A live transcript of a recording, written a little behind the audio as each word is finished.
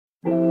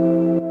Hello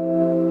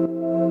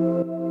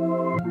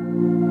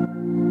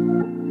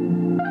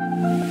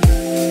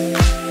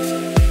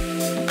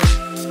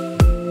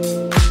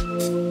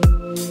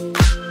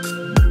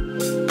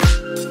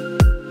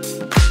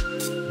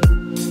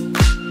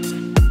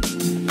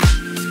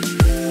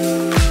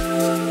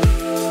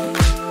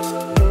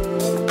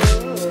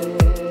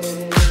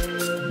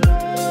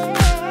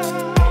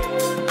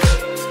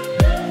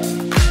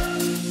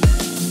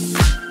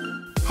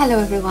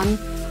everyone,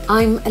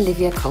 I'm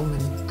Olivia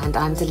Colman and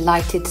I'm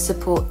delighted to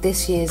support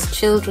this year's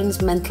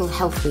Children's Mental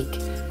Health Week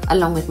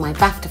along with my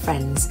BAFTA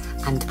friends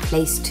and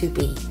Place to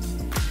Be.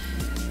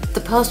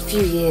 The past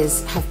few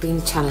years have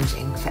been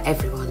challenging for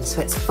everyone,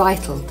 so it's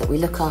vital that we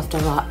look after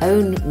our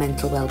own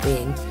mental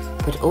well-being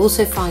but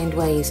also find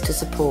ways to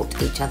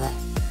support each other.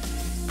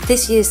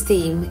 This year's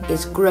theme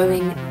is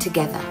Growing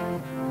Together.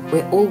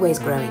 We're always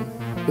growing,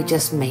 we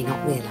just may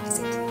not realise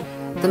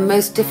it. The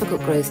most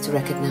difficult growth to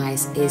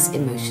recognise is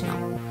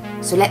emotional.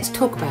 So let's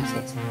talk about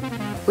it.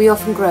 We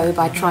often grow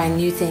by trying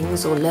new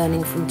things or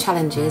learning from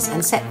challenges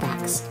and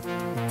setbacks.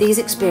 These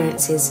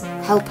experiences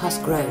help us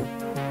grow,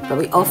 but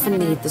we often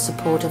need the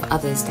support of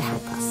others to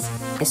help us,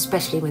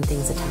 especially when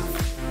things are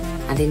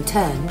tough. And in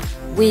turn,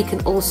 we can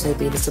also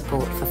be the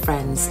support for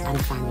friends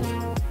and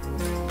family.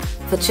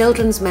 For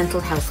Children's Mental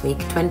Health Week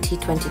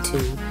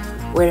 2022,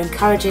 we're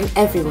encouraging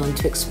everyone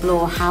to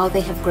explore how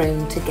they have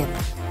grown together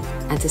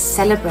and to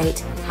celebrate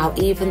how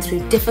even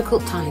through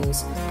difficult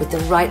times, with the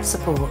right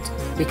support,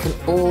 we can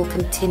all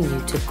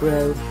continue to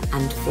grow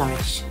and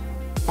flourish.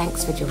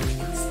 Thanks for joining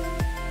us.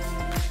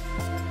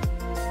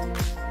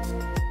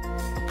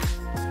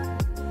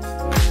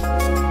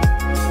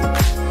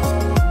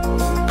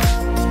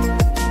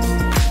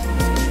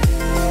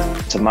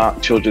 To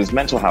mark Children's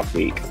Mental Health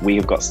Week, we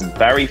have got some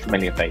very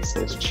familiar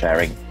faces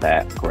sharing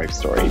their growth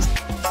stories.